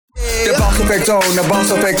boss effect on, the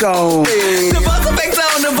boss effect on. Hey. The boss effect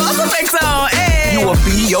on, the boss effect on. Hey. You a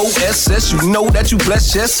BOSS, you know that you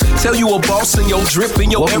blessed, yes. Tell you a boss in your drip, in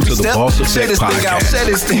your Welcome every to the step. Boss Share Effect this thing out, Podcast. share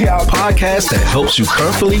this thing out. Podcast that helps you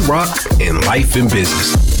comfortably rock in life and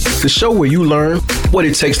business. The show where you learn what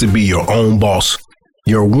it takes to be your own boss.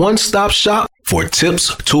 Your one-stop shop for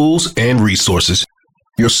tips, tools, and resources.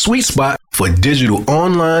 Your sweet spot for digital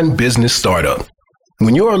online business startup.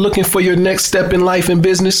 When you are looking for your next step in life and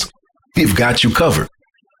business, we've got you covered.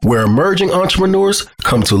 Where emerging entrepreneurs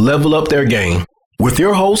come to level up their game. With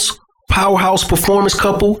your hosts, powerhouse performance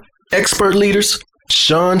couple, expert leaders,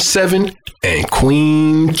 Sean Seven and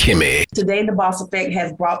Queen Kimmy. Today, The Boss Effect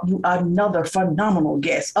has brought you another phenomenal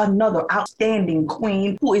guest, another outstanding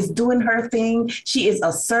queen who is doing her thing. She is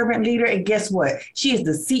a servant leader, and guess what? She is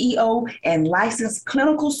the CEO and licensed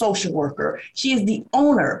clinical social worker. She is the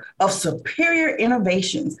owner of Superior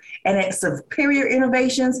Innovations, and at Superior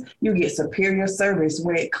Innovations, you get superior service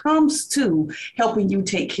when it comes to helping you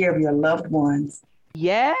take care of your loved ones.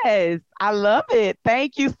 Yes, I love it.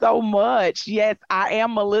 Thank you so much. Yes, I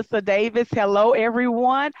am Melissa Davis. Hello,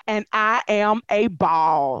 everyone. And I am a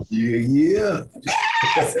boss. Yeah.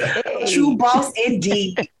 Hey. True boss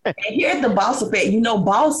indeed. And here at The Boss Effect, you know,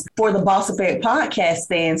 boss for the Boss Effect podcast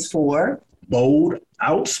stands for Bold,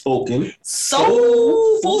 outspoken,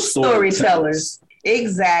 soulful storytellers.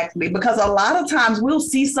 Exactly, because a lot of times we'll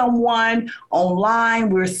see someone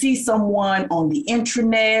online, we'll see someone on the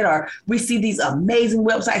intranet, or we see these amazing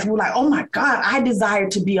websites. We're like, oh my God, I desire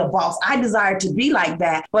to be a boss. I desire to be like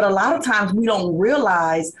that. But a lot of times we don't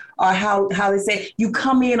realize how they say you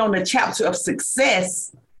come in on the chapter of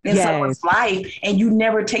success in someone's life, and you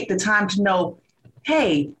never take the time to know,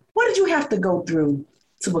 hey, what did you have to go through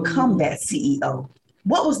to become that CEO?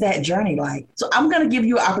 What was that journey like? So I'm going to give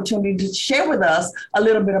you an opportunity to share with us a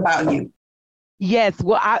little bit about you. Yes.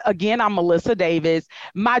 Well, I'm Melissa Davis.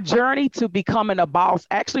 My journey to becoming a boss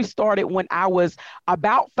actually started when I was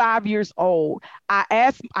about 5 years old.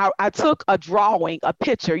 I took a drawing, a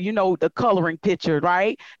picture, you know, the coloring picture,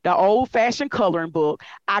 right? The old fashioned coloring book.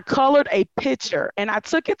 I colored a picture and I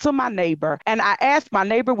took it to my neighbor and I asked my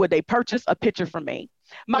neighbor, would they purchase a picture for me?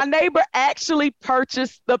 My neighbor actually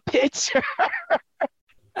purchased the picture.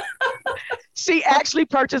 She actually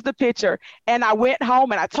purchased the picture, and I went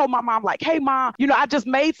home and I told my mom, like, hey, Mom, you know, I just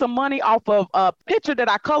made some money off of a picture that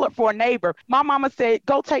I colored for a neighbor. My mama said,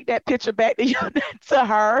 go take that picture back to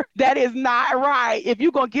her. That is not right. If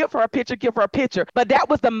you're going to give her a picture, give her a picture. But that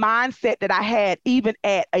was the mindset that I had even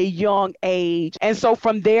at a young age. And so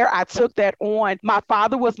from there, I took that on. My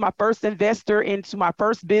father was my first investor into my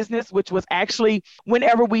first business, which was actually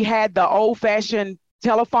whenever we had the old fashioned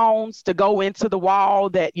telephones to go into the wall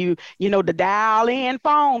that you know, the dial in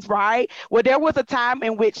phones, right? Well, there was a time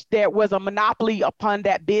in which there was a monopoly upon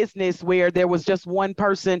that business where there was just one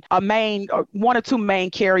person, one or two main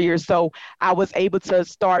carriers. So I was able to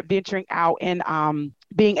start venturing out and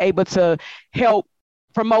being able to help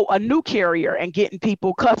promote a new carrier and getting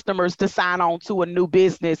customers to sign on to a new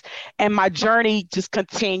business. And my journey just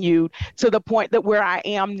continued to the point that where I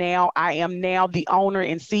am now the owner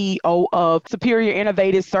and CEO of Superior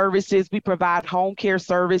Innovative Services. We provide home care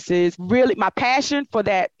services. Really, my passion for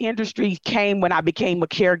that industry came when I became a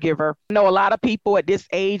caregiver. I know a lot of people at this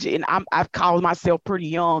age, and I've called myself pretty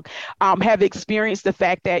young, have experienced the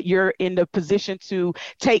fact that you're in the position to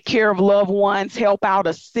take care of loved ones, help out,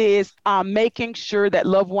 assist, making sure that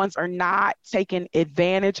loved ones are not taken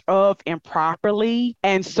advantage of improperly.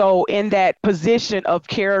 And so in that position of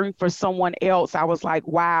caring for someone else, I was like,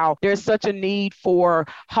 wow, there's such a need for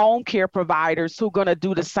home care providers who are going to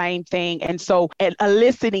do the same thing. And so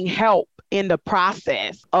eliciting help in the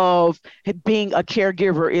process of being a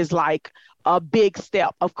caregiver is like a big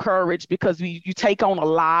step of courage, because you take on a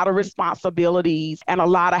lot of responsibilities and a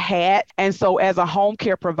lot of hats. And so as a home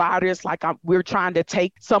care provider, it's like we're trying to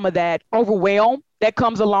take some of that overwhelm that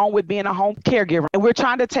comes along with being a home caregiver. And we're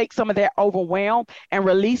trying to take some of that overwhelm and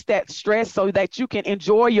release that stress so that you can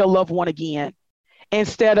enjoy your loved one again,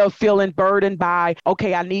 instead of feeling burdened by,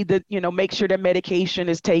 okay, I need to, make sure their medication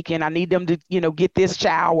is taken. I need them to, get this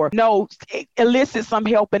shower. No, elicit some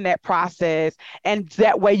help in that process. And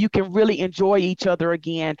that way you can really enjoy each other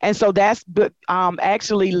again. And so that's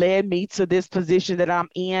actually led me to this position that I'm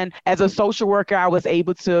in. As a social worker, I was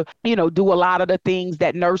able to, do a lot of the things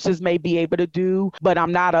that nurses may be able to do, but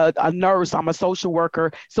I'm not a nurse. I'm a social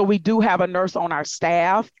worker. So we do have a nurse on our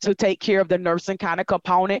staff to take care of the nursing kind of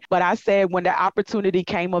component. But I said when the opportunity opportunity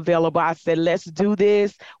came available, I said, let's do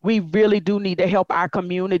this. We really do need to help our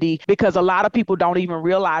community because a lot of people don't even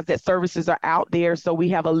realize that services are out there. So we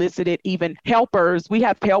have elicited even helpers. We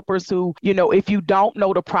have helpers who, if you don't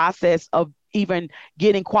know the process of even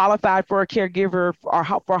getting qualified for a caregiver or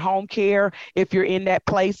for home care, if you're in that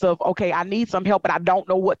place of, okay, I need some help, but I don't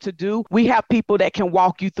know what to do, we have people that can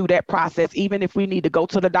walk you through that process. Even if we need to go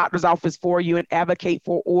to the doctor's office for you and advocate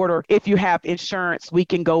for order, if you have insurance, we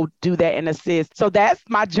can go do that and assist. So that's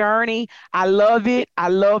my journey. I love it. I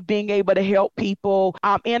love being able to help people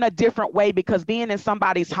in a different way, because being in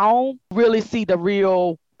somebody's home, really see the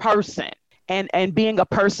real person. And being a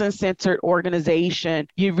person-centered organization,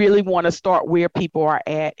 you really want to start where people are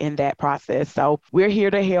at in that process. So we're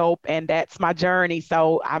here to help, and that's my journey.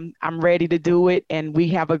 So I'm ready to do it, and we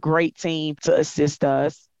have a great team to assist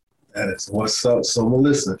us. That is what's up. So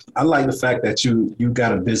Melissa, I like the fact that you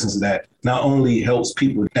got a business that not only helps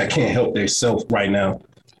people that can't help themselves right now,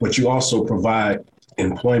 but you also provide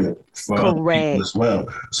employment for other people as well.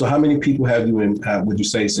 So how many people would you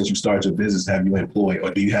say, since you started your business, have you employed,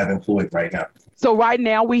 or do you have employed right now? So right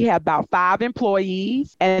now we have about 5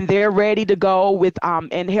 employees, and they're ready to go with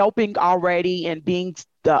and helping already and being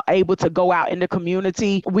able to go out in the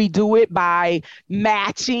community. We do it by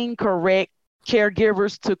matching correct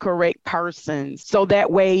caregivers to correct persons. So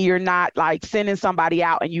that way you're not like sending somebody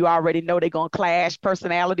out and you already know they're going to clash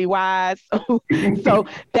personality wise. So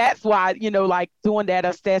that's why, like doing that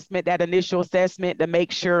assessment, that initial assessment to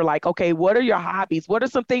make sure like, okay, what are your hobbies? What are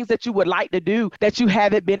some things that you would like to do that you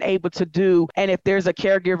haven't been able to do? And if there's a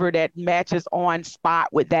caregiver that matches on spot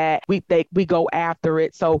with that, we go after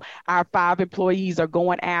it. So our 5 employees are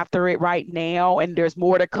going after it right now. And there's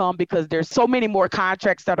more to come because there's so many more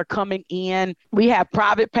contracts that are coming in. We have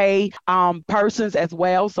private pay persons as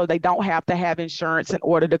well, so they don't have to have insurance in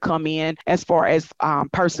order to come in, as far as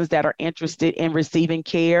persons that are interested in receiving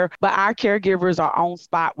care. But our caregivers are on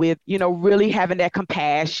spot with, really having that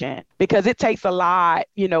compassion, because it takes a lot,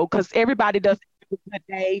 because everybody does a good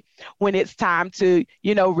day when it's time to,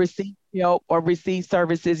 receive help or receive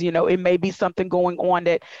services. It may be something going on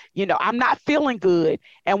that, I'm not feeling good.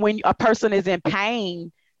 And when a person is in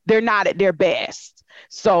pain, they're not at their best.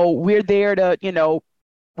 So we're there to,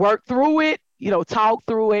 work through it, talk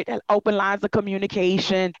through it, open lines of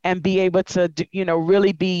communication, and be able to,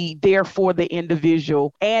 really be there for the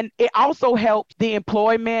individual. And it also helps the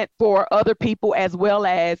employment for other people, as well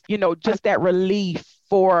as, just that relief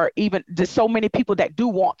for even just so many people that do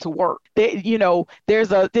want to work.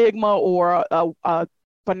 There's a stigma or a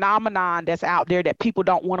phenomenon that's out there that people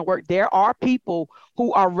don't want to work. There are people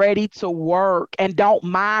who are ready to work and don't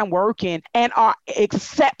mind working and are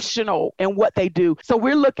exceptional in what they do. So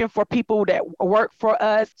we're looking for people that work for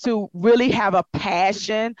us to really have a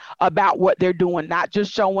passion about what they're doing, not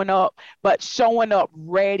just showing up, but showing up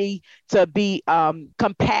ready to be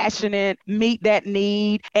compassionate, meet that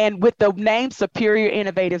need. And with the name Superior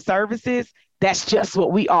Innovative Services, that's just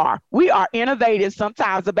what we are. We are innovative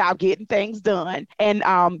sometimes about getting things done. And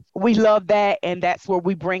we love that. And that's what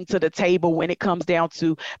we bring to the table when it comes down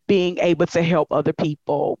to being able to help other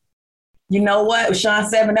people. You know what, Sean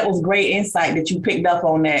Seven, that was great insight that you picked up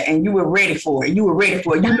on that, and you were ready for it. You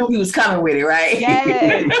knew he was coming with it, right?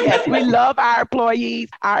 Yes. We love our employees.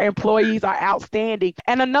 Our employees are outstanding.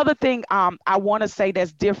 And another thing I want to say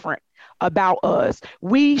that's different about us,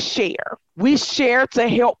 we share to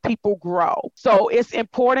help people grow. So it's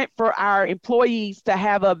important for our employees to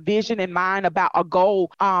have a vision in mind about a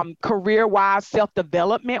goal, career-wise,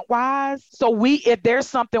 self-development-wise. So if there's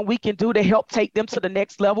something we can do to help take them to the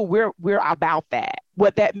next level, we're about that.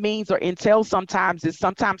 What that means or entails sometimes is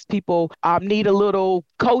people need a little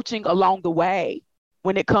coaching along the way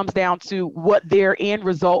when it comes down to what their end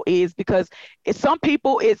result is, because some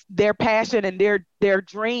people, it's their passion and their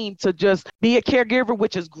dream to just be a caregiver,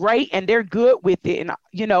 which is great, and they're good with it, and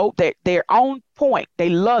they're on point, they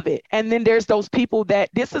love it. And then there's those people that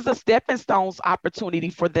this is a stepping stones opportunity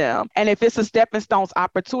for them, and if it's a stepping stones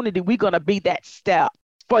opportunity, we're going to be that step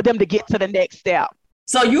for them to get to the next step.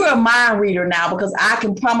 So you're a mind reader now, because I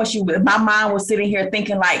can promise you, my mind was sitting here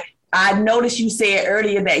thinking like, I noticed you said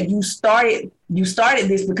earlier that you started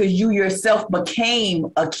this because you yourself became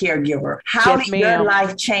a caregiver. How did your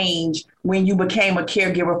life change when you became a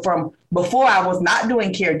caregiver from before I was not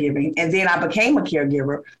doing caregiving and then I became a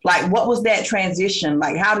caregiver? Like, what was that transition?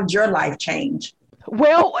 Like, how did your life change?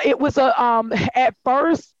 Well, it was at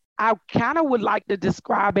first, I kind of would like to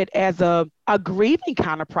describe it as a grieving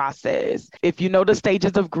kind of process. If you know the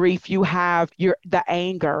stages of grief, you have the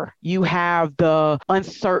anger, you have the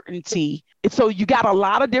uncertainty. So you got a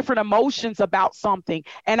lot of different emotions about something.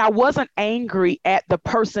 And I wasn't angry at the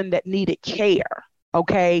person that needed care.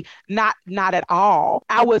 Okay. Not at all.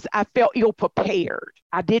 I felt ill prepared.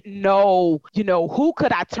 I didn't know, who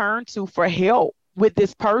could I turn to for help with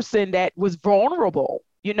this person that was vulnerable.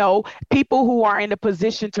 People who are in a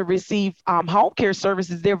position to receive home care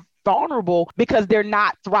services, they're vulnerable because they're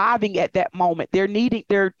not thriving at that moment. They're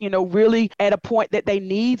really at a point that they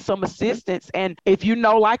need some assistance. And if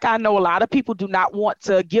like I know, a lot of people do not want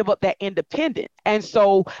to give up that independence. And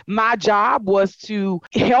so my job was to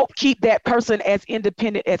help keep that person as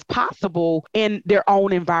independent as possible in their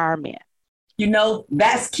own environment.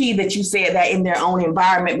 That's key that you said that, in their own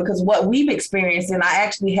environment, because what we've experienced, and I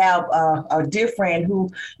actually have a dear friend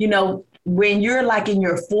who, when you're like in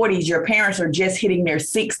your 40s, your parents are just hitting their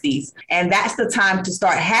 60s. And that's the time to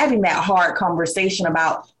start having that hard conversation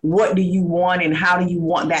about what do you want and how do you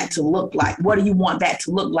want that to look like? What do you want that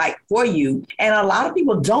to look like for you? And a lot of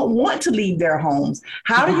people don't want to leave their homes.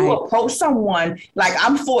 How do you approach someone like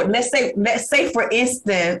let's say for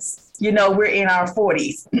instance, we're in our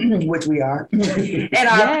 40s, which we are. And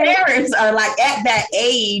our parents are like at that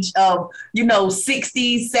age of,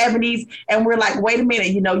 60s, 70s. And we're like, wait a minute,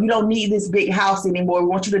 you don't need this big house anymore. We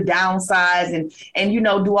want you to downsize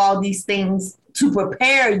and do all these things to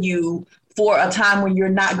prepare you for a time when you're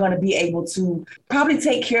not going to be able to probably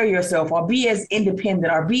take care of yourself or be as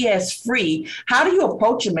independent or be as free. How do you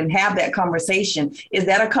approach them and have that conversation? Is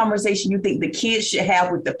that a conversation you think the kids should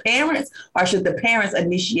have with the parents, or should the parents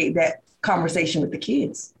initiate that conversation with the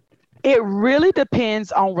kids? It really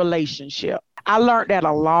depends on relationship. I learned that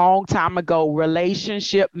a long time ago.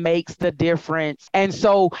 Relationship makes the difference. And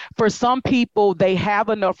so for some people, they have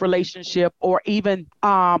enough relationship or even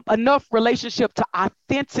enough relationship to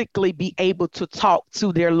authentically be able to talk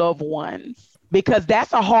to their loved ones. Because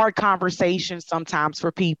that's a hard conversation sometimes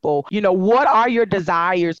for people. What are your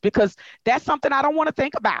desires? Because that's something I don't want to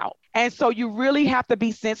think about. And so you really have to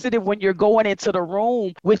be sensitive when you're going into the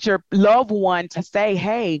room with your loved one to say,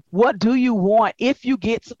 hey, what do you want? If you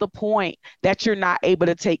get to the point that you're not able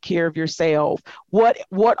to take care of yourself, what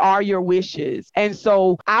are your wishes? And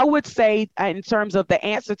so I would say, in terms of the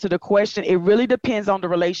answer to the question, it really depends on the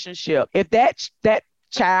relationship. If that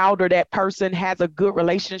child or that person has a good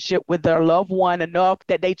relationship with their loved one enough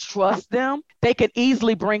that they trust them, they can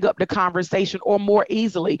easily bring up the conversation, or more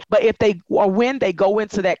easily. But when they go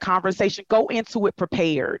into that conversation, go into it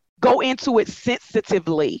prepared. Go into it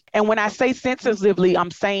sensitively. And when I say sensitively,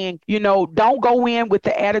 I'm saying, don't go in with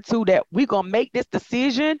the attitude that we're going to make this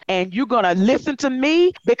decision and you're going to listen to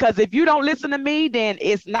me, because if you don't listen to me, then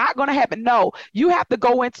it's not going to happen. No, you have to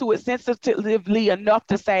go into it sensitively enough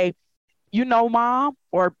to say, Mom,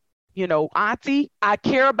 or, Auntie, I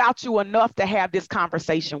care about you enough to have this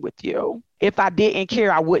conversation with you. If I didn't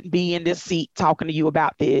care, I wouldn't be in this seat talking to you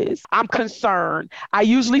about this. I'm concerned. I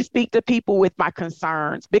usually speak to people with my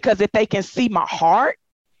concerns, because if they can see my heart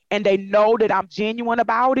and they know that I'm genuine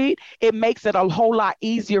about it, it makes it a whole lot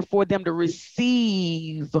easier for them to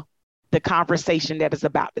receive the conversation that is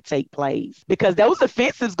about to take place. Because those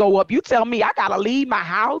offenses go up. You tell me I got to leave my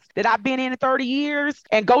house that I've been in 30 years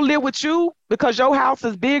and go live with you because your house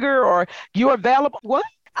is bigger or you're available. What?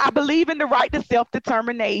 I believe in the right to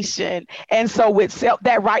self-determination. And so with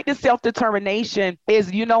that right to self-determination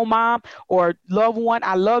is, Mom or loved one,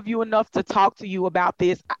 I love you enough to talk to you about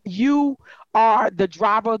this. You are the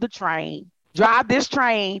driver of the train. Drive this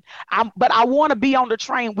train. But I want to be on the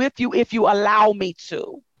train with you if you allow me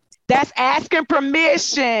to. That's asking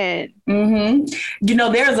permission.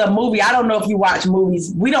 Mm-hmm. There's a movie. I don't know if you watch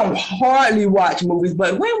movies. We don't hardly watch movies,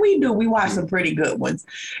 but when we do, we watch some pretty good ones.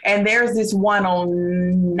 And there's this one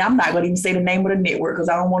on, I'm not going to even say the name of the network because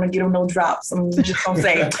I don't want to give them no drops. I'm just going to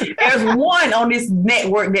say there's one on this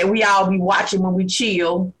network that we all be watching when we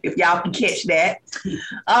chill, if y'all can catch that.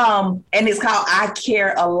 And it's called I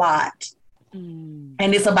Care a Lot.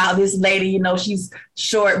 And it's about this lady, she's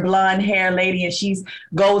short blonde hair lady, and she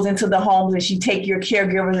goes into the homes and she take your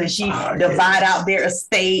caregivers and she divide out their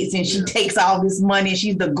estates, and she takes all this money and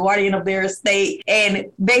she's the guardian of their estate,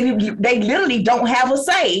 and they literally don't have a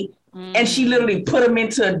say. And she literally put them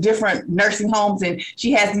into different nursing homes, and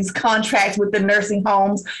she has these contracts with the nursing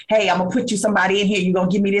homes. Hey, I'm gonna put you somebody in here. You're gonna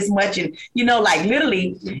give me this much, and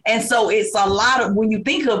literally. And so it's a lot of, when you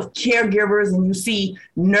think of caregivers and you see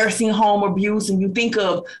nursing home abuse, and you think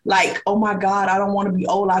of like, oh my God, I don't want to be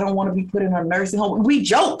old. I don't want to be put in a nursing home. We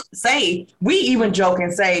even joke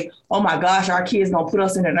and say, oh my gosh, our kids gonna put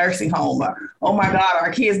us in a nursing home. Or, oh my God,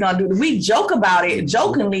 our kids gonna do this. We joke about it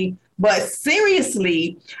jokingly. But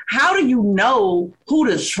seriously, how do you know who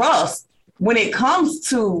to trust when it comes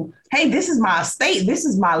to, hey, this is my estate, this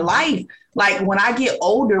is my life? Like when I get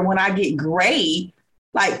older, when I get gray,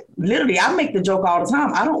 Like literally, I make the joke all the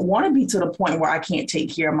time. I don't want to be to the point where I can't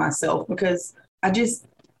take care of myself because I just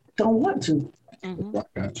don't want to.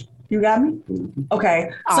 Gotcha. You got me?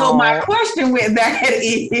 Okay. So my question with that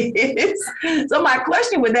is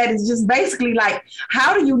just basically like,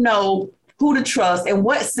 how do you know who to trust and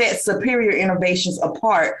what sets Superior Innovations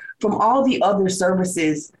apart from all the other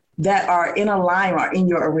services that are in a line or in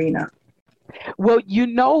your arena? Well, you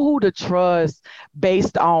know who to trust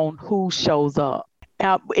based on who shows up.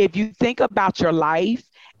 If you think about your life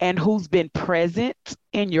and who's been present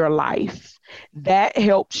in your life, that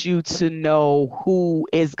helps you to know who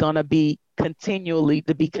is going to be continually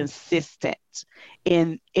to be consistent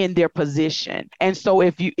in their position. And so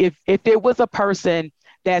if there was a person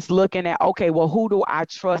that's looking at, okay, well, who do I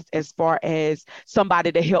trust as far as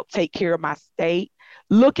somebody to help take care of my state?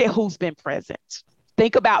 Look at who's been present.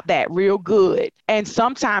 Think about that real good. And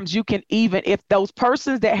sometimes you can even, if those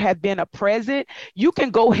persons that have been a present, you can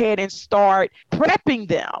go ahead and start prepping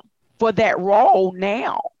them for that role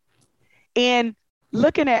now. And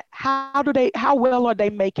looking at how well are they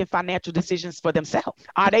making financial decisions for themselves?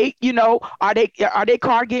 Are they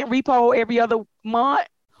car getting repo every other month?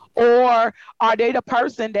 Or are they the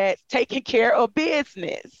person that's taking care of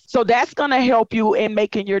business? So that's going to help you in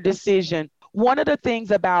making your decision. One of the things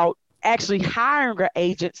about actually hiring an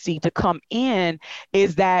agency to come in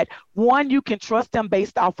is that, one, you can trust them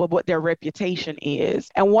based off of what their reputation is.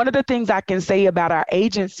 And one of the things I can say about our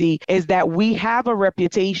agency is that we have a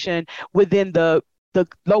reputation within the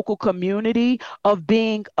local community of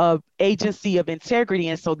being an agency of integrity.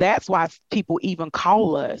 And so that's why people even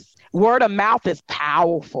call us. Word of mouth is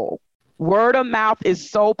powerful. Word of mouth is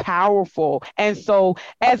so powerful. And so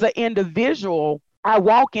as an individual, I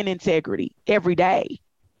walk in integrity every day.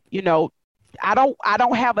 You know, I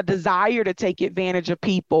don't have a desire to take advantage of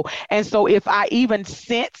people. And so if I even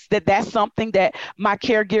sense that that's something that my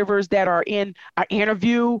caregivers that are in our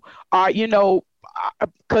interview are,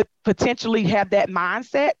 could potentially have that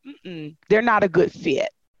mindset, they're not a good fit.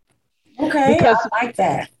 Okay, because, I like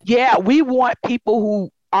that. Yeah, we want people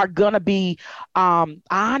who are going to be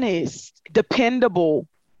honest, dependable.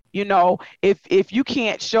 You know, if you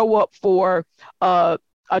can't show up for a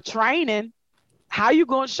training, how you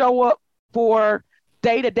going to show up for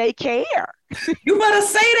day-to-day care? You better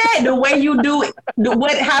say that the way you do it.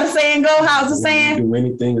 How the saying go? How's the saying? Do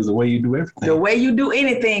anything is the way you do everything. The way you do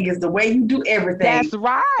anything is the way you do everything. That's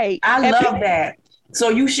right. I love that. So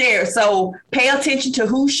you share. So pay attention to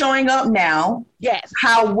who's showing up now. Yes.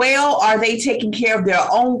 How well are they taking care of their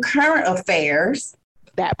own current affairs?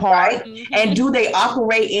 That part. Right? Mm-hmm. And do they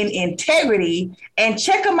operate in integrity? And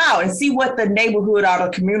check them out and see what the neighborhood or the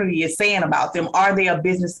community is saying about them. Are they a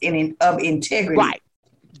business of integrity? Right.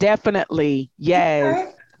 Definitely.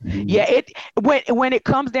 Yes. Okay. Yeah. When it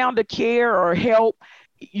comes down to care or help,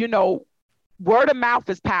 word of mouth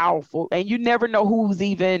is powerful, and you never know who's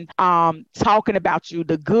even talking about you,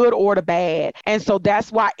 the good or the bad. And so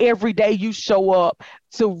that's why every day you show up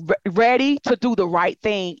ready to do the right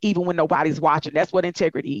thing, even when nobody's watching. That's what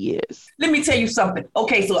integrity is. Let me tell you something.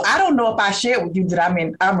 Okay, so I don't know if I shared with you that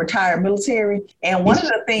I'm retired military, and one of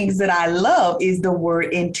the things that I love is the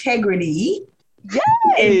word integrity.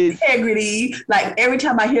 Yes. Integrity. Like every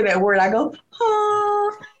time I hear that word, I go,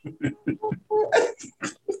 oh.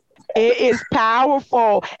 It is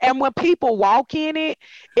powerful, and when people walk in it,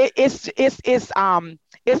 it's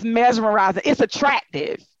mesmerizing. It's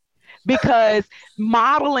attractive because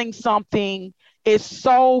modeling something is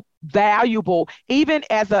so valuable. Even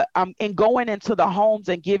as in going into the homes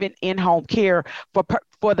and giving in-home care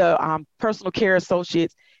for the personal care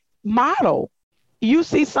associates, model. You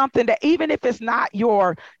see something that even if it's not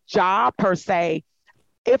your job per se.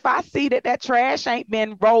 If I see that trash ain't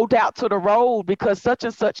been rolled out to the road because such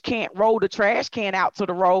and such can't roll the trash can out to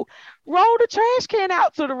the road, roll the trash can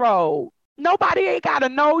out to the road. Nobody ain't got to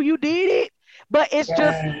know you did it, but it's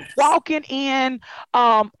just walking in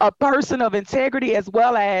a person of integrity as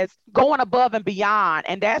well as going above and beyond.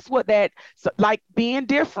 And that's what like being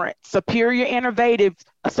different, superior, innovative,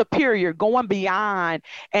 superior, going beyond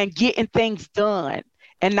and getting things done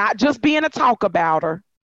and not just being a talkabouter.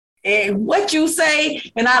 And what you say,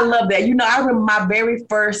 and I love that. I remember my very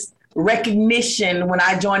first recognition when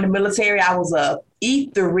I joined the military. I was a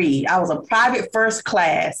E3. I was a private first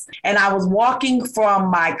class, and I was walking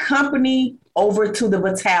from my company over to the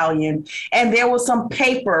battalion, and there was some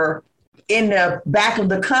paper in the back of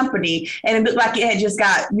the company, and it looked like it had just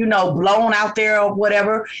got, blown out there or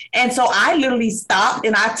whatever. And so I literally stopped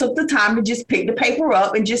and I took the time to just pick the paper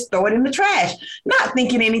up and just throw it in the trash, not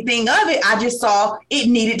thinking anything of it. I just saw it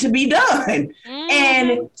needed to be done.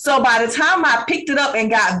 And so by the time I picked it up and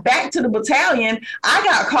got back to the battalion, I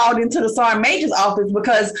got called into the sergeant major's office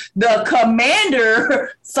because the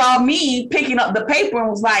commander saw me picking up the paper and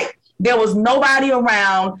was like, there was nobody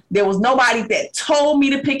around. There was nobody that told me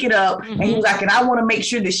to pick it up. And he was like, and I want to make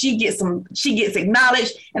sure that she gets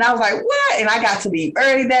acknowledged. And I was like, what? And I got to leave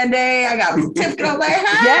early that day. I got a certificate. I was like,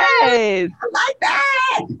 hey, Yes. I like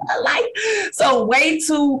that. So way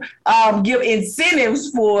to give incentives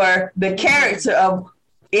for the character of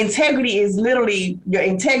integrity is literally your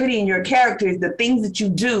integrity and your character is the things that you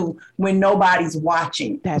do when nobody's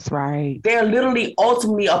watching. That's right. They're literally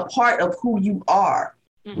ultimately a part of who you are.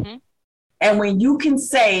 And when you can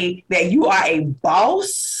say that you are a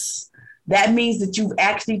boss, that means that you've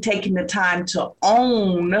actually taken the time to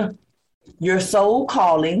own your soul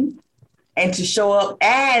calling and to show up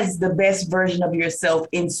as the best version of yourself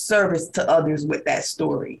in service to others with that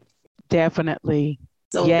story. Definitely.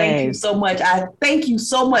 So thank you so much. I thank you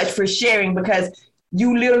so much for sharing, because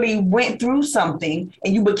you literally went through something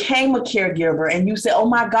and you became a caregiver and you said, oh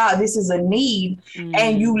my God, this is a need.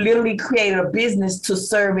 And you literally created a business to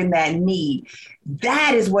serve in that need.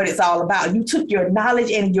 That is what it's all about. You took your knowledge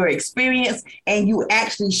and your experience and you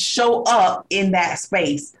actually show up in that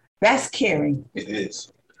space. That's caring. It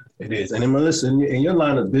is. It is. And then Melissa, in your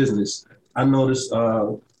line of business, I noticed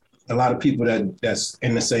a lot of people that's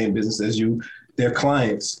in the same business as you, their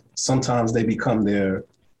clients, sometimes they become their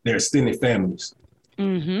extended families.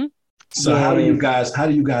 So how do you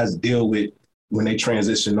guys deal with when they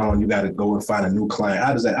transition on? You got to go and find a new client.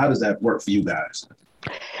 How does that work for you guys?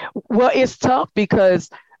 Well, it's tough because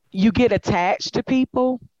you get attached to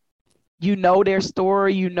people. You know their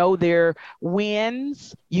story, you know their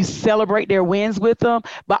wins, you celebrate their wins with them,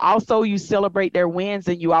 but also you celebrate their wins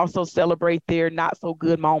and you also celebrate their not so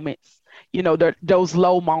good moments. Those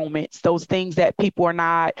low moments, those things that people are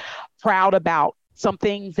not proud about. Some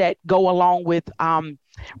things that go along with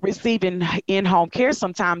receiving in-home care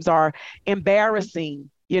sometimes are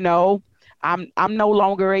embarrassing. I'm no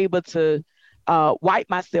longer able to wipe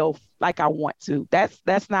myself like I want to.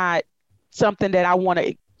 That's not something that I want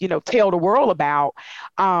to, tell the world about.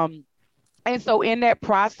 And so in that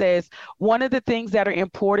process, one of the things that are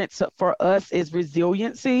important for us is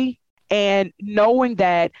resiliency and knowing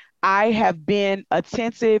that I have been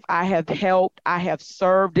attentive, I have helped, I have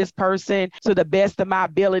served this person to the best of my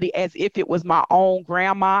ability as if it was my own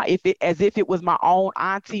grandma, as if it was my own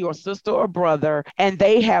auntie or sister or brother, and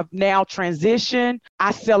they have now transitioned.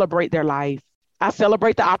 I celebrate their life. I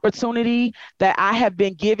celebrate the opportunity that I have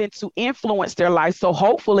been given to influence their life. So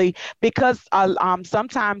hopefully, because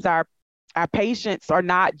sometimes our patients are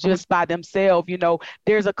not just by themselves,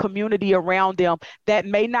 there's a community around them that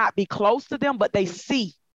may not be close to them, but they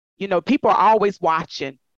see. People are always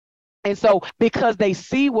watching. And so because they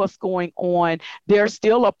see what's going on, they're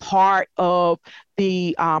still a part of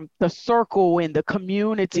the circle and the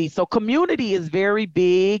community. So community is very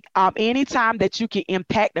big. Anytime that you can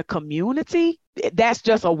impact a community, that's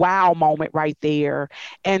just a wow moment right there.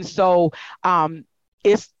 And so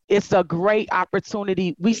it's a great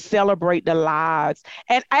opportunity. We celebrate the lives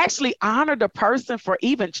and actually honor the person for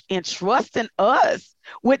even entrusting us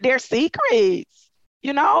with their secrets.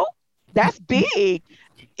 That's big.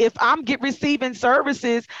 If I'm receiving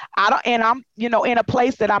services, I'm in a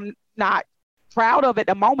place that I'm not proud of at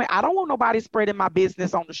the moment, I don't want nobody spreading my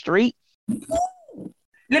business on the street.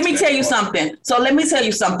 Let me tell you something.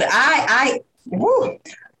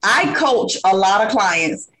 I coach a lot of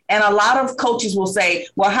clients. And a lot of coaches will say,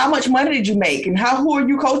 well, how much money did you make? And who are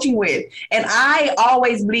you coaching with? And I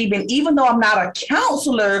always believe in, even though I'm not a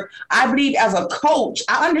counselor, I believe as a coach,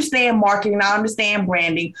 I understand marketing, I understand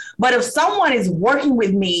branding. But if someone is working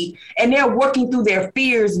with me and they're working through their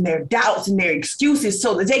fears and their doubts and their excuses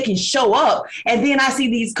so that they can show up, and then I see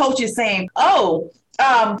these coaches saying,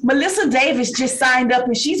 Melissa Davis just signed up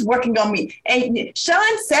and she's working on me. And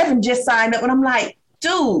Sean Seven just signed up. And I'm like,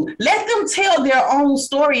 dude, let them tell their own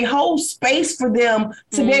story, hold space for them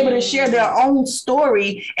to be able to share their own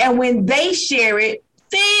story. And when they share it,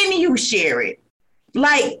 then you share it.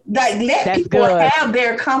 Like let That's people good. Have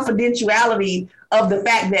their confidentiality of the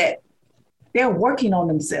fact that they're working on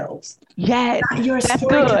themselves. Yes, not your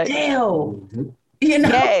story to tell.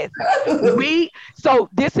 Yes. So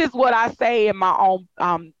this is what I say in my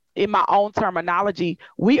own terminology.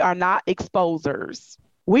 We are not exposers.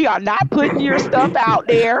 We are not putting your stuff out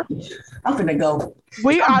there. I'm gonna go.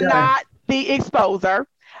 We are not the exposer.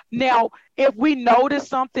 Now, if we notice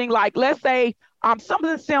something like, let's say,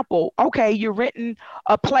 something simple. Okay, you're renting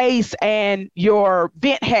a place and your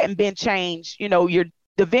vent hadn't been changed. You know,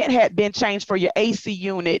 the vent had been changed for your AC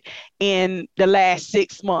unit in the last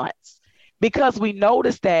 6 months. Because we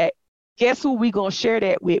noticed that, guess who we're going to share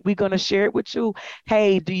that with? We're going to share it with you.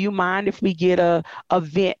 Hey, do you mind if we get a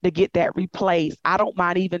vent to get that replaced? I don't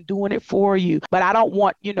mind even doing it for you, but I don't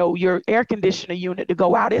want, your air conditioner unit to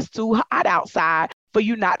go out. It's too hot outside for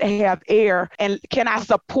you not to have air. And can I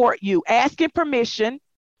support you? Asking permission.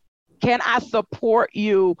 Can I support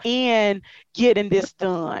you in getting this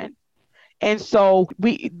done? And so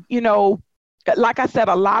we, like I said,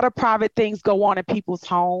 a lot of private things go on in people's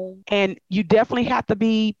home, and you definitely have to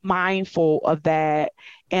be mindful of that.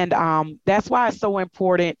 And that's why it's so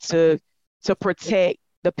important to protect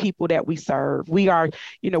the people that we serve. We are,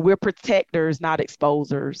 we're protectors, not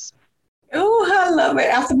exposers. Oh, I love it.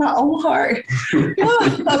 After my own heart.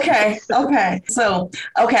 Okay. So,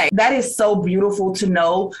 that is so beautiful to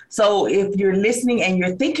know. So if you're listening and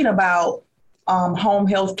you're thinking about home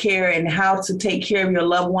health care and how to take care of your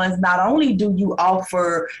loved ones, not only do you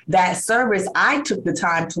offer that service, I took the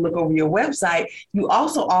time to look over your website, you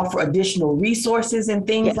also offer additional resources and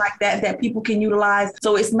things like that people can utilize.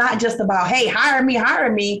 So it's not just about, hey, hire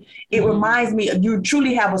me. It reminds me you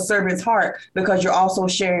truly have a servant's heart, because you're also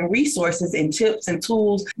sharing resources and tips and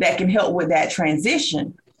tools that can help with that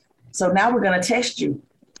transition. So now we're going to test you.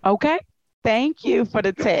 Okay. Thank you for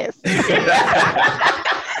the test.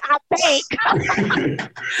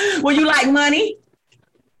 Well, you like money?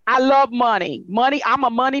 I love money. I'm a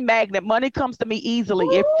money magnet. Money comes to me easily.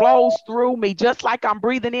 It flows through me just like I'm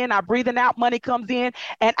breathing in, I'm breathing out. Money comes in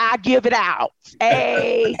and I give it out.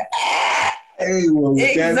 Hey. Well,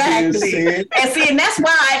 exactly. And that's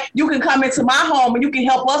why you can come into my home and you can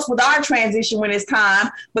help us with our transition when it's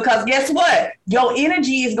time. Because guess what? Your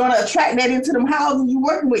energy is going to attract that into them houses you're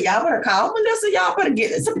working with. Y'all better call Melissa. Y'all better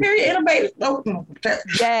get it. Superior Innovative.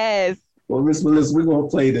 Yes. Well, Miss Melissa, we're going to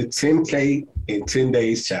play the 10K in 10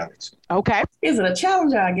 days challenge. Okay. Is it a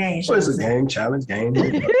challenge or a game? Well, it's a game, challenge, game.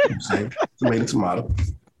 Tomato.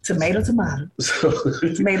 Tomato.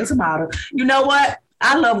 You know what?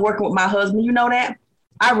 I love working with my husband. You know that?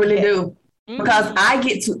 I really do. Because I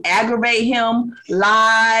get to aggravate him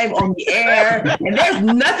live on the air. And there's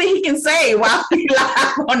nothing he can say while he's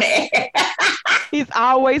live on the air. He's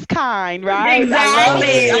always kind, right?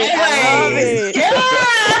 Exactly. I love it.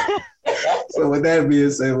 Yeah. So with that being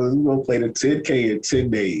said, we're going to play the 10K in 10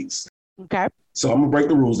 days. Okay. So I'm going to break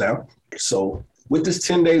the rules down. So with this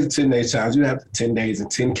 10 days challenge, you have the 10 days and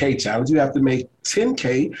 10K challenge. You have to make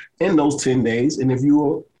 10K in those 10 days. And if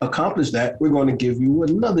you accomplish that, we're going to give you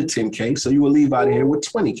another 10K. So you will leave out of here with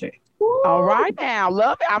 20K. All right now.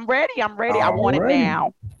 Love it. I'm ready. I want it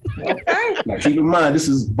now. Okay. Now keep in mind, this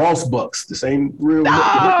is Boss Bucks. This ain't real, it's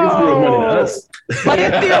real money to us. But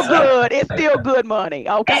it's still good. It's still good money.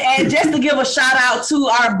 Okay. And just to give a shout out to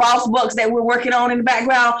our Boss Bucks that we're working on in the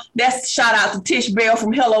background, that's shout out to Tish Bell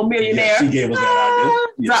from Hello Millionaire. Yes, she gave us that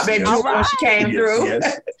idea. Drop that jewel when she came through.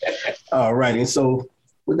 Yes. All right. And so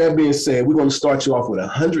with that being said, we're going to start you off with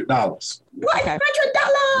 $100. $100.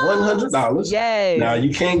 $100. Yay. Now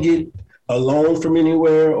you can't get a loan from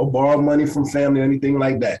anywhere or borrow money from family or anything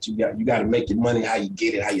like that. You got to make your money how you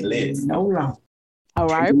get it, how you live. No loan. All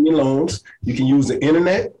right. Your loans. You can use the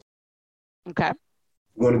internet. Okay.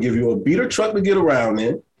 We're going to give you a beater truck to get around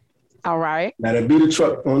in. All right. Now that beater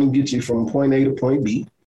truck only gets you from point A to point B.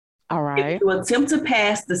 All right. If you attempt to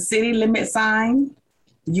pass the city limit sign,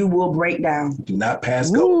 you will break down. Do not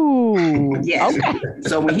pass go. Ooh. Yes. Okay.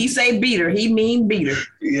 So when he say beater, he mean beater.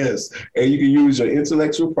 Yes. And you can use your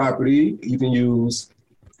intellectual property. You can use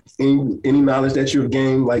any knowledge that you've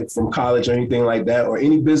gained, like from college or anything like that, or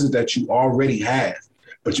any business that you already have.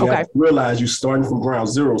 But you have to realize you're starting from ground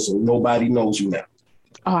zero, so nobody knows you now.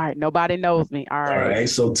 All right. Nobody knows me. All right. All right.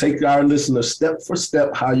 So take our listeners step for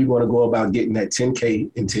step how you're going to go about getting that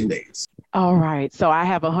 10K in 10 days. All right. So I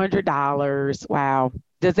have $100. Wow.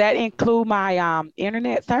 Does that include my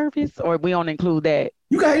internet service, or we don't include that?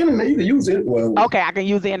 You got internet. You can use it. Well, okay, I can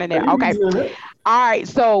use the internet. Okay. All right.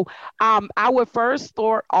 So I would first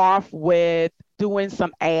start off with doing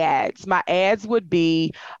some ads. My ads would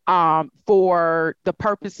be for the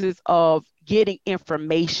purposes of getting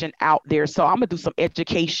information out there. So I'm gonna do some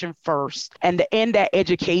education first, and in that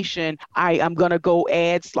education, I'm gonna go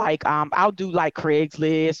ads like I'll do like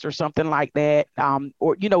Craigslist or something like that,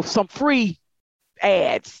 or some free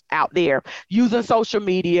ads out there using social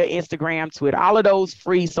media, Instagram, Twitter, all of those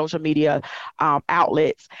free social media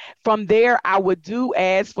outlets. From there, I would do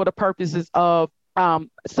ads for the purposes of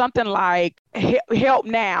something like help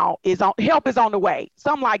is on the way,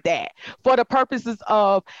 something like that, for the purposes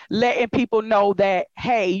of letting people know that,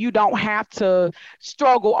 hey, you don't have to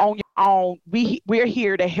struggle on your own. We're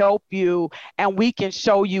here to help you, and we can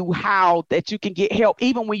show you how that you can get help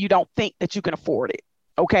even when you don't think that you can afford it.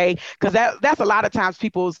 Okay, because that's a lot of times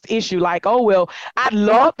people's issue, like, oh, well, I'd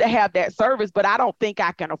love to have that service, but I don't think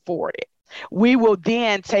I can afford it. We will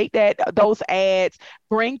then take those ads,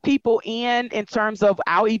 bring people in terms of,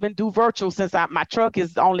 I'll even do virtual, since my truck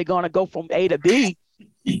is only going to go from A to B.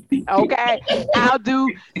 Okay, I'll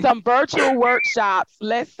do some virtual workshops.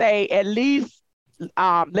 Let's say at least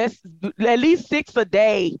 6 a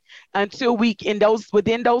day until within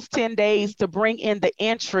those 10 days, to bring in the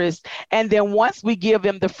interest. And then once we give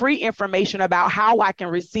them the free information about how I can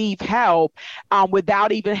receive help,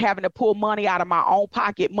 without even having to pull money out of my own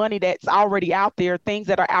pocket, money that's already out there, things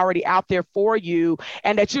that are already out there for you,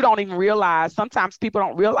 and that you don't even realize. Sometimes people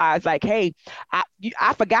don't realize, like, hey,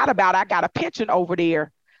 I forgot about, I got a pension over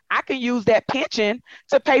there. I can use that pension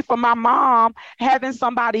to pay for my mom having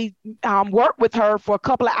somebody work with her for a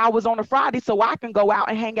couple of hours on a Friday, so I can go out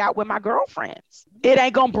and hang out with my girlfriends. It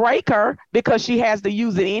ain't gonna break her because she has to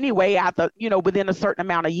use it anyway within a certain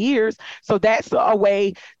amount of years. So that's a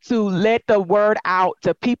way to let the word out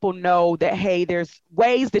to people know that, hey, there's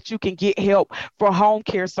ways that you can get help for home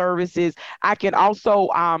care services. I can also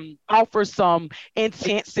offer some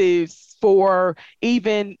intensives for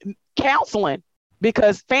even counseling,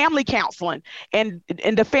 because family counseling and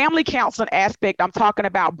the family counseling aspect, I'm talking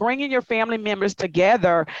about bringing your family members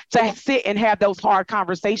together to sit and have those hard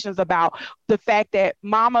conversations about the fact that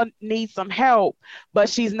mama needs some help, but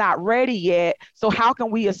she's not ready yet. So how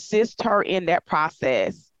can we assist her in that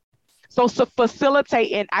process? So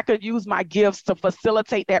facilitate, and I could use my gifts to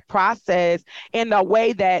facilitate that process in a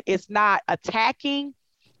way that it's not attacking,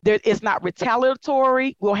 it's not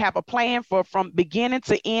retaliatory. We'll have a plan from beginning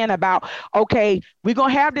to end about, okay, we're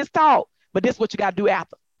going to have this talk, but this is what you got to do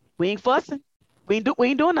after. We ain't fussing. We ain't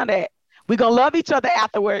doing none of that. We're going to love each other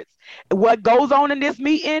afterwards. What goes on in this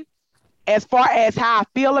meeting, as far as how I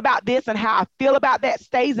feel about this and how I feel about that,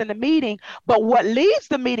 stays in the meeting, but what leaves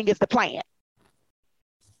the meeting is the plan.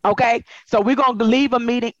 Okay, so we're going to leave the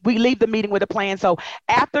meeting with a plan. So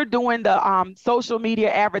after doing the social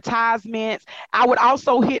media advertisements, I would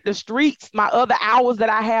also hit the streets, my other hours that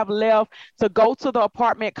I have left, to go to the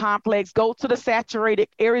apartment complex, go to the saturated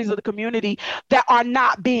areas of the community that are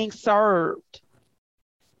not being served,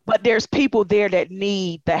 but there's people there that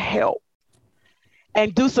need the help,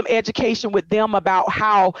 and do some education with them about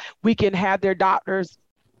how we can have their doctors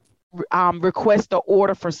request the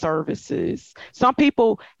order for services. Some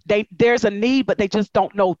people, there's a need, but they just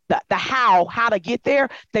don't know the how to get there.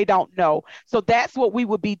 They don't know. So that's what we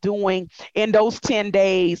would be doing in those 10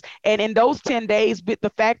 days. And in those 10 days, with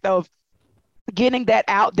the fact of getting that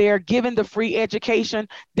out there, giving the free education,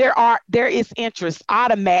 there is interest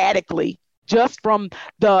automatically just from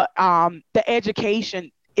the education.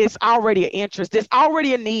 It's already an interest. There's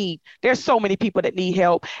already a need. There's so many people that need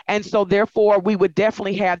help. And so therefore, we would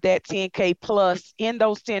definitely have that 10K plus in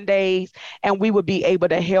those 10 days, and we would be able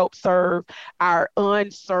to help serve our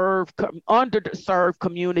underserved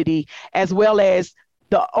community, as well as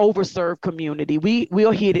the overserved community.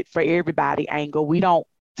 We'll hit it for everybody angle. We don't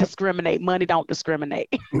discriminate. Money don't discriminate.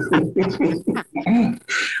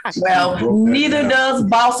 Well, neither does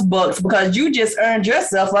Boss Books, because you just earned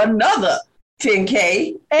yourself another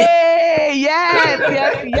 10K. Hey,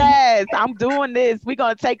 yes. I'm doing this. We're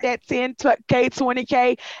going to take that 10K,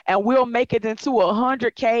 20K, and we'll make it into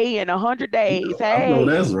 100K in 100 days. Hey. Oh,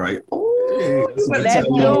 that's right. Let's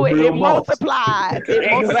do it. It multiplies.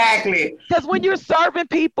 Exactly. Because when you're serving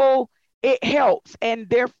people, it helps. And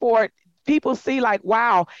therefore, people see like,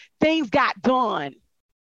 wow, things got done.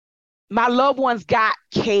 My loved ones got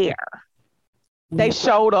care. They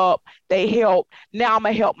showed up, they helped. Now I'm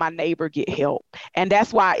going to help my neighbor get help. And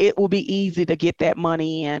that's why it will be easy to get that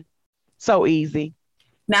money in. So easy.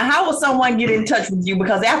 Now, how will someone get in touch with you?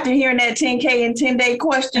 Because after hearing that 10K and 10-day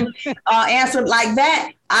question answered like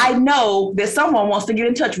that, I know that someone wants to get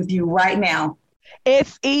in touch with you right now.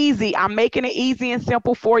 It's easy. I'm making it easy and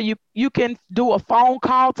simple for you. You can do a phone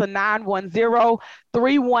call to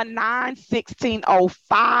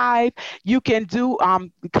 910-319-1605. You can do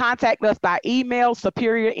contact us by email,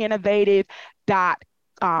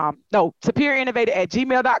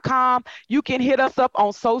 superinnovative@gmail.com. You can hit us up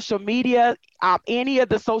on social media, any of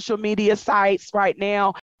the social media sites right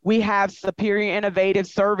now. We have Superior Innovative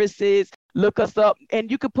Services. Look us up,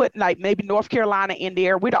 and you could put like maybe North Carolina in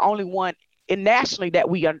there. We're the only one nationally that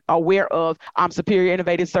we are aware of. Superior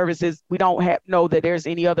Innovative Services. We don't know that there's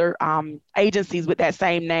any other agencies with that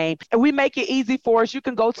same name. And we make it easy for us. You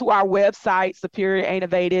can go to our website,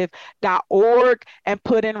 superinnovative.org, and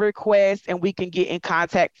put in requests, and we can get in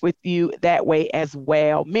contact with you that way as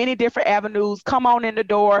well. Many different avenues. Come on in the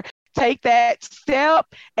door. Take that step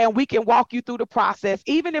and we can walk you through the process.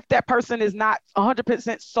 Even if that person is not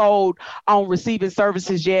 100% sold on receiving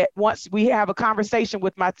services yet, once we have a conversation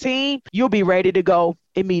with my team, you'll be ready to go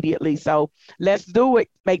immediately. So let's do it.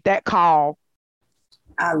 Make that call.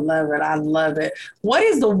 I love it. I love it. What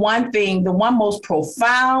is the one most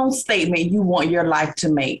profound statement you want your life to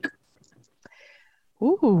make?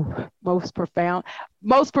 Ooh, most profound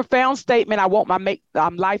statement I want my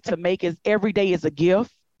life to make is every day is a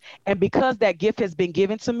gift. And because that gift has been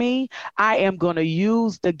given to me, I am going to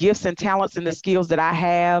use the gifts and talents and the skills that I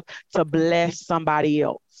have to bless somebody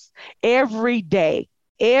else. Every day,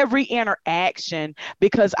 every interaction,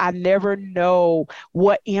 because I never know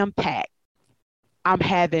what impact I'm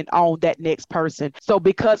having on that next person. So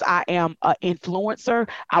because I am an influencer,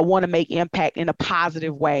 I want to make impact in a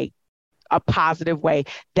positive way.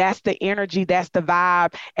 That's the energy, that's the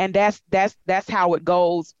vibe, and that's how it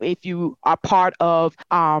goes. If you are part of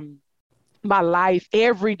my life,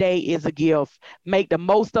 every day is a gift. Make the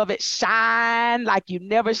most of it. Shine like you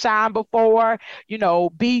never shined before.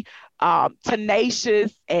 Be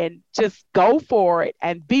tenacious and just go for it,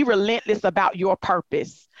 and be relentless about your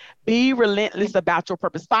purpose.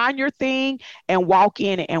 Find your thing and walk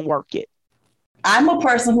in it and work it. I'm a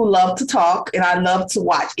person who loves to talk, and I love to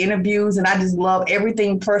watch interviews, and I just love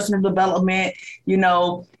everything personal development,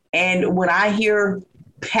 and when I hear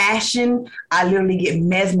passion, I literally get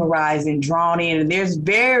mesmerized and drawn in. And there's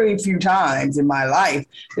very few times in my life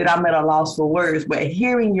that I'm at a loss for words, but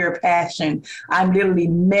hearing your passion, I'm literally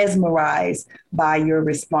mesmerized by your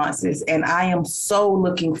responses. And I am so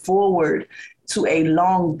looking forward to a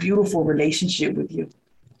long, beautiful relationship with you.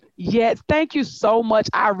 Yes, thank you so much.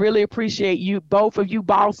 I really appreciate you, both of you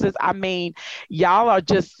bosses. I mean, y'all are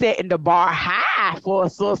just setting the bar high for a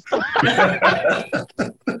sister.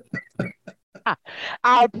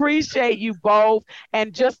 I appreciate you both,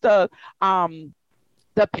 and just the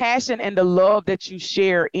passion and the love that you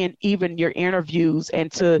share in even your interviews,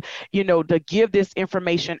 and to give this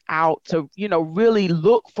information out, to really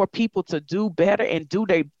look for people to do better and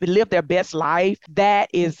live their best life.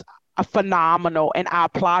 That is phenomenal, and I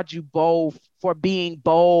applaud you both for being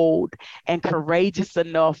bold and courageous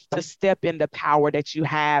enough to step in the power that you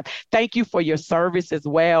have. Thank you for your service as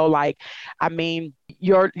well.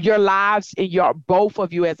 Your lives and both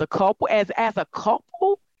of you as a couple,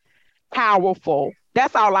 powerful.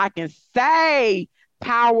 That's all I can say.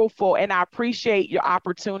 Powerful. And I appreciate your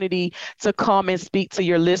opportunity to come and speak to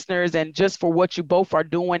your listeners, and just for what you both are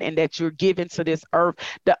doing and that you're giving to this earth.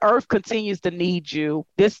 The earth continues to need you.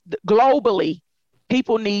 Globally,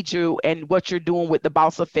 people need you and what you're doing with the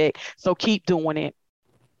Boss Effect. So keep doing it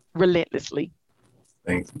relentlessly.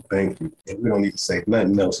 Thank you. And we don't need to say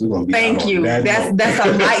nothing else. We're going to be Thank you. That's a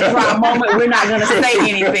mic drop moment. We're not going to say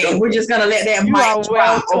anything. We're just going to let that mic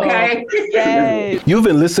drop, okay? Yes. You've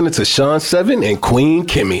been listening to Sean Seven and Queen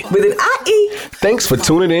Kimmy With an IE. Thanks for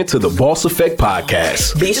tuning in to the Boss Effect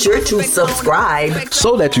Podcast. Be sure to subscribe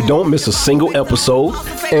so that you don't miss a single episode.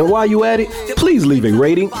 And while you at it, please leave a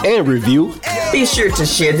rating and review. Be sure to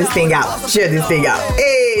share this thing out.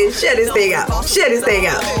 Hey, share this thing out.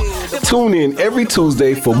 Tune in every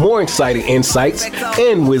Tuesday for more exciting insights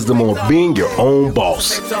and wisdom on being your own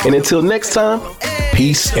boss. And until next time,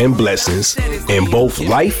 peace and blessings in both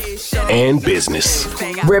life and business.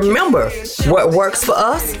 Remember, what works for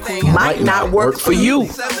us might not work for you.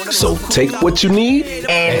 So take what you need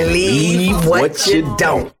and leave what you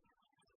don't.